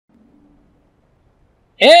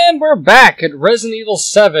And we're back at Resident Evil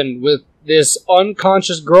 7 with this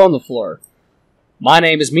unconscious girl on the floor. My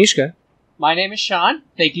name is Mishka. My name is Sean.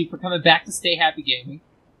 Thank you for coming back to Stay Happy Gaming.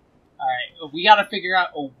 Alright, we gotta figure out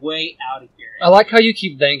a way out of here. I like how you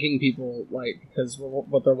keep thanking people, like, because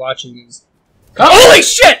what they're watching is... Holy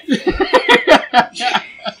shit!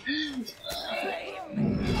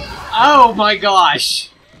 Oh my gosh.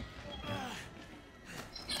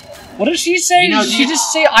 What did she say? Did she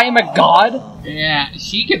just say, I am a god? Yeah,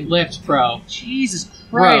 she can lift, bro. Jesus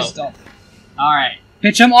Christ. Alright.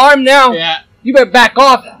 Bitch, I'm armed now. Yeah. You better back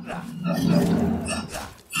off.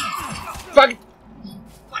 Fuck.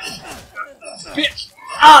 Bitch.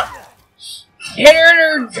 Ah. Hit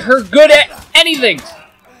her good at anything.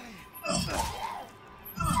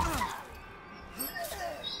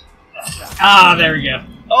 Ah, there we go.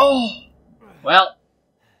 Oh. Well.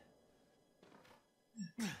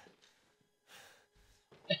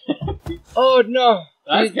 Oh no.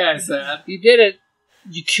 That's kind of sad. You did it.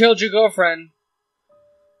 You killed your girlfriend.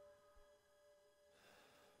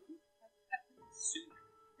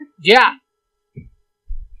 Yeah.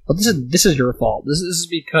 Well, this is your fault. This is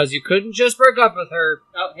because you couldn't just break up with her.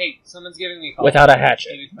 Oh, hey, someone's giving me a call. Without a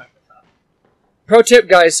hatchet. Maybe it's Microsoft. Pro tip,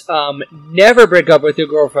 guys, never break up with your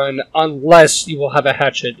girlfriend unless you will have a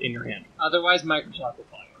hatchet in your hand. Otherwise, Microsoft will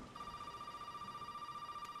call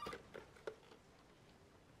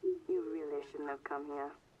you. You really shouldn't have come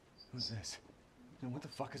here. Who's this? And what the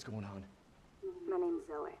fuck is going on? My name's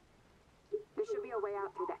Zoe. There should be a way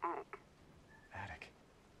out through the attic. Attic.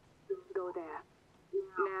 Go there.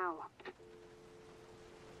 Now.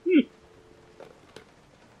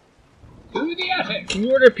 To the attic! Can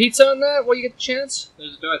you order pizza on that while you get the chance?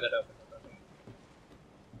 There's a door that opens up.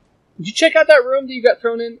 Did you check out that room that you got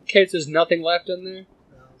thrown in? In case there's nothing left in there?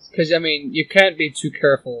 Because, I mean, you can't be too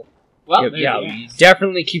careful. Well, yeah, you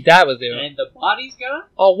definitely keep that with you. And the body's gone?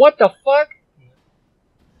 Oh, what the fuck?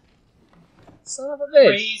 Son of a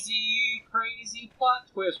bitch. Crazy plot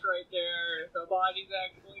twist right there. The body's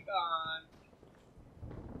actually gone.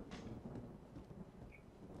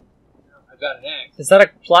 I've got an X. Is that a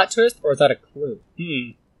plot twist, or is that a clue?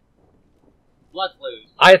 Blood clues.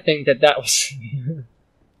 I think that was...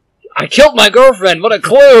 I killed my girlfriend! What a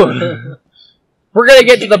clue! We're gonna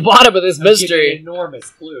get to the bottom of this mystery. An enormous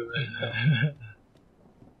clue right now.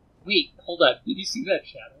 Wait, hold on. Did you see that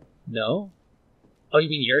shadow? No. Oh, you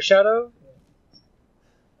mean your shadow?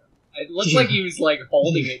 It looks like he was like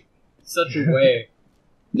holding it such a way.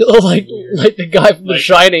 like the guy from The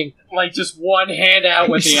Shining. Like just one hand out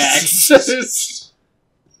with the axe.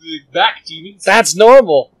 Back demons. That's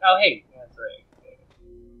normal. Oh hey, that's right.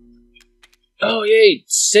 Oh yay,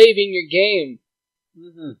 saving your game.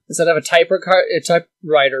 Mm-hmm. Instead of a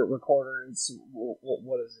typewriter recorder, it's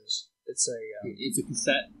what is this? It's a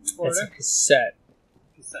cassette recorder. It's a cassette.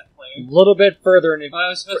 Cassette player. A little bit further in, I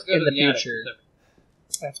was supposed to go to the the future. attic.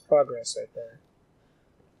 That's progress right there.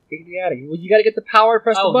 Get the attic. Well, you got to get the power.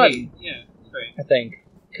 Press the button. Hey, yeah, that's right. I think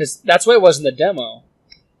because that's what it was in the demo.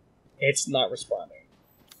 It's not responding.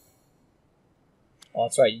 Oh,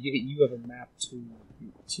 that's right. You have a map to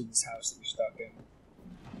this house that you're stuck in.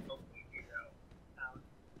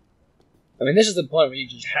 I mean, this is the point where you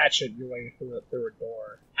just hatchet your way through a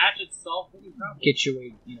door. Hatchet solve any problem. Get your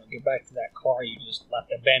way, get back to that car you just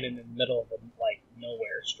left abandoned in the middle of a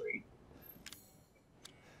nowhere street.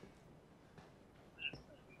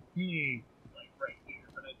 Like right here,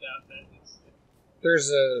 but I doubt that it's.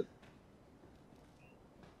 There's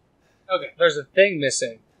a thing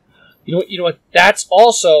missing. You know what? That's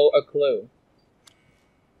also a clue.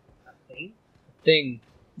 A thing? A thing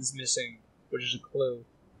is missing, which is a clue.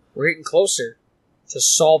 We're getting closer to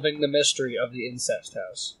solving the mystery of the incest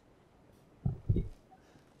house.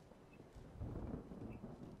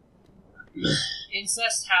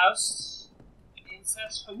 Incest house.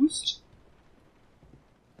 Incest host.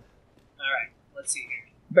 Alright, let's see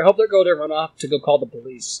here. But I hope they're going to run off to go call the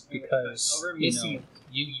police because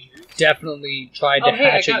you definitely tried to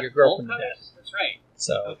hatchet your girlfriend to death. That's right.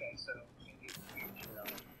 So okay, so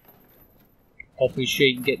hopefully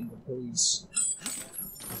she can get into the police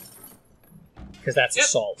because that's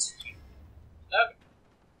assault. Okay.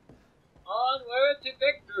 Onward to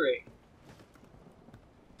victory.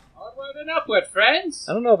 Onward and upward, friends.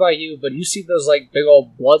 I don't know about you, but you see those big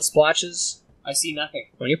old blood splotches? I see nothing.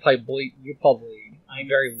 When you probably bleed, I'm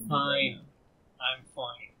very fine. I'm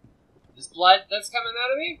fine. This blood that's coming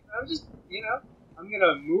out of me, I'm just, I'm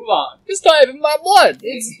gonna move on. It's not even my blood.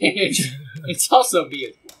 It's also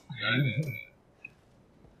Mia's blood.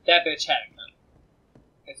 That bitch had it coming.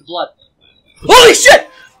 It's blood. Holy shit!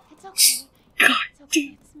 It's okay. God, it's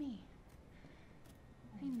okay. It's me.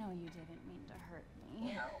 I know you didn't mean to hurt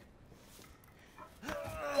me.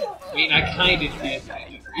 I mean, I kind of did.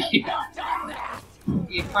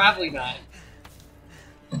 Yeah, probably not.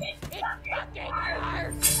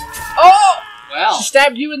 Oh! Well, She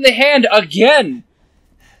stabbed you in the hand again!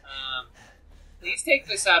 please take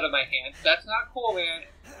this out of my hand. That's not cool, man.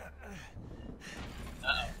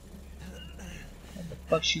 Uh-oh. What the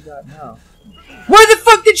fuck she got now? Where the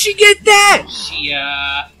fuck did she get that? She,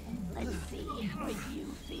 Let's see how you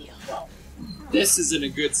feel. this isn't a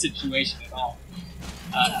good situation at all.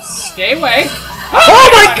 Stay away. Oh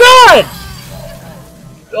my god!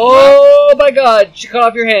 Oh my god, she cut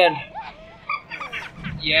off your hand.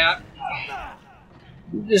 Yeah,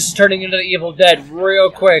 This is turning into the Evil Dead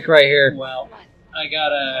real quick right here. well, I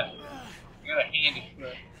got a handy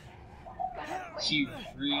foot. She's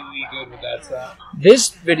really good with that stuff. This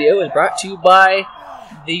video is brought to you by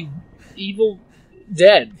the Evil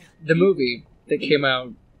Dead, the movie that came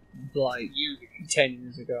out like Years ago. 10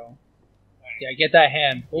 years ago. Yeah, get that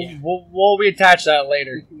hand. We'll reattach that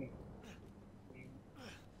later.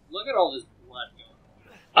 Look at all this blood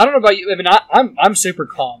going on. I don't know about you, I mean, I'm super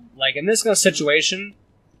calm. Like, in this kind of situation,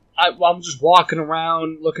 I'm just walking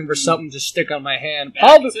around looking for something to stick on my hand.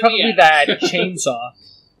 Probably that chainsaw.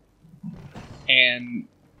 And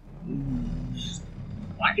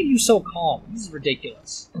why are you so calm? This is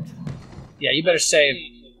ridiculous. Yeah, you better save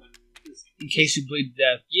in case you bleed to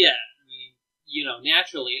death. Yeah, I mean, you know,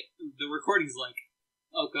 naturally, the recording's like,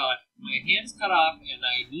 oh god, my hand's cut off and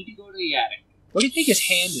I need to go to the attic. What do you think his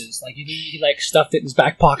hand is? Like, you think he like stuffed it in his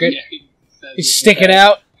back pocket? Yeah, He's sticking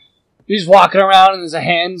out. He's walking around and there's a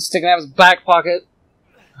hand sticking out of his back pocket.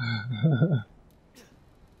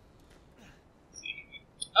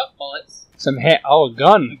 Oh, bullets. Oh, a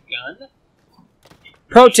gun. A gun?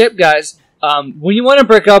 Pro tip, guys. When you want to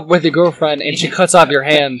break up with your girlfriend and she cuts off your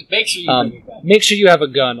hand, Make sure you bring a gun. make sure you have a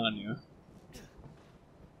gun on you.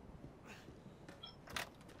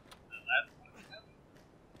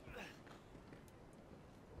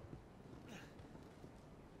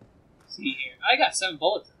 See here. I got 7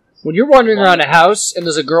 bullets in this. When you're wandering around a house and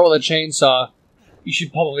there's a girl with a chainsaw, you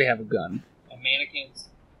should probably have a gun. And mannequins.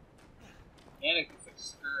 Mannequins are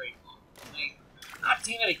scurrying. God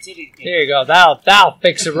damn it, I did it again. There you go. That'll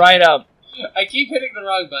fix it right up. I keep hitting the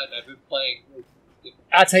wrong button. I've been playing.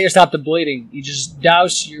 That's how you stop the bleeding. You just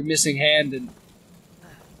douse your missing hand and...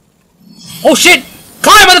 Oh shit!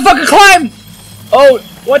 Climb, motherfucker, climb! Oh,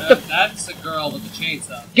 what the... That's a girl with a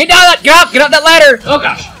chainsaw. Get out that ladder! Oh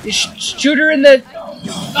gosh. You shoot her in the...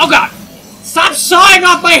 Oh god! Stop sawing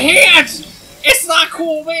off my hands! It's not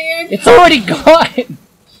cool, man! It's already gone!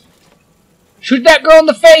 Shoot that girl in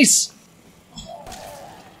the face!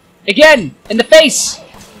 Again, in the face!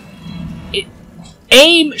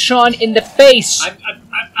 Aim, Sean, in the face!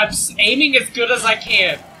 I'm aiming as good as I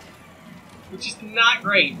can. Which is not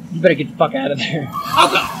great. You better get the fuck out of there. Oh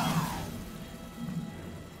god!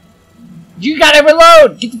 You gotta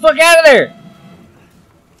reload! Get the fuck out of there!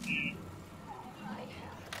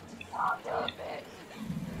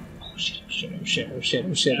 Oh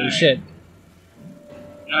shit.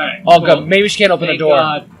 Alright. Oh god, maybe she can't open the door.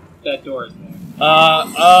 God, that door is there.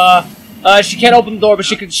 She can't open the door, but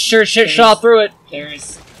she can sure shit shot through it.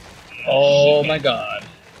 There's... Oh my god.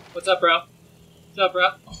 What's up, bro? What's up, bro?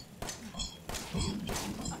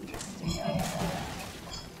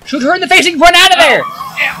 Shoot her in the face and run out of there!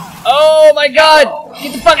 Ow. Oh my god!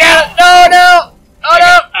 Get the fuck out of... No! Oh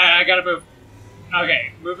no! I gotta move.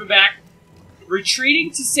 Okay, moving back.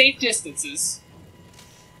 Retreating to safe distances.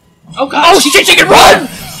 Oh god! Oh shit, she can run!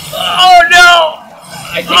 Oh no!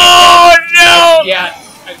 I think Oh no! yeah,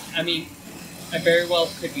 I mean, I very well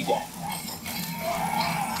could be dead.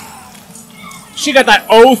 She got that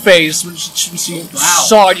O face when she Wow.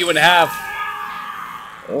 sawed you in half.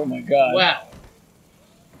 Oh my god. Wow.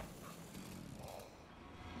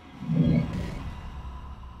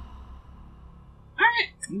 Alright.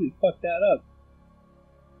 You fucked that up.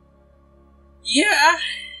 Yeah.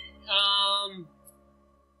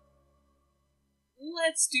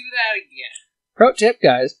 Let's do that again. Pro tip,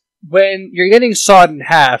 guys. When you're getting sawed in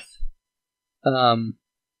half, Make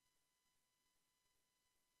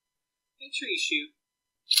sure you shoot.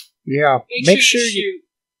 yeah, Make sure you shoot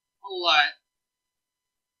a lot.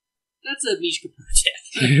 That's a Mishka pro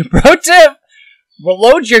tip. Pro tip: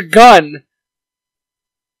 reload your gun.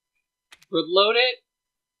 Reload it,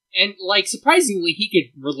 and like surprisingly, he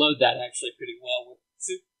could reload that actually pretty well.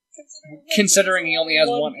 Considering he only has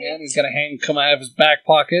one hand, he's got a hand come out of his back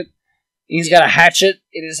pocket. He's got a hatchet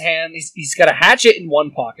in his hand. He's got a hatchet in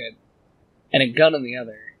one pocket and a gun in the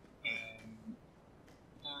other.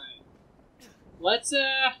 Alright. Let's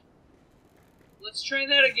let's try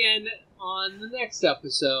that again on the next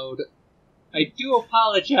episode. I do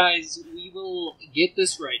apologize. We will get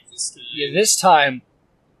this right this time. Yeah, this time,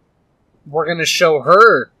 we're gonna show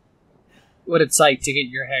her what it's like to get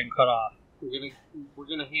your hand cut off. We're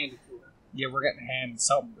gonna hand it to her. Yeah, we're gonna hand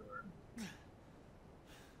something to her.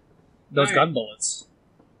 Those Alright. gun bullets.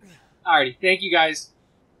 Alrighty, thank you guys.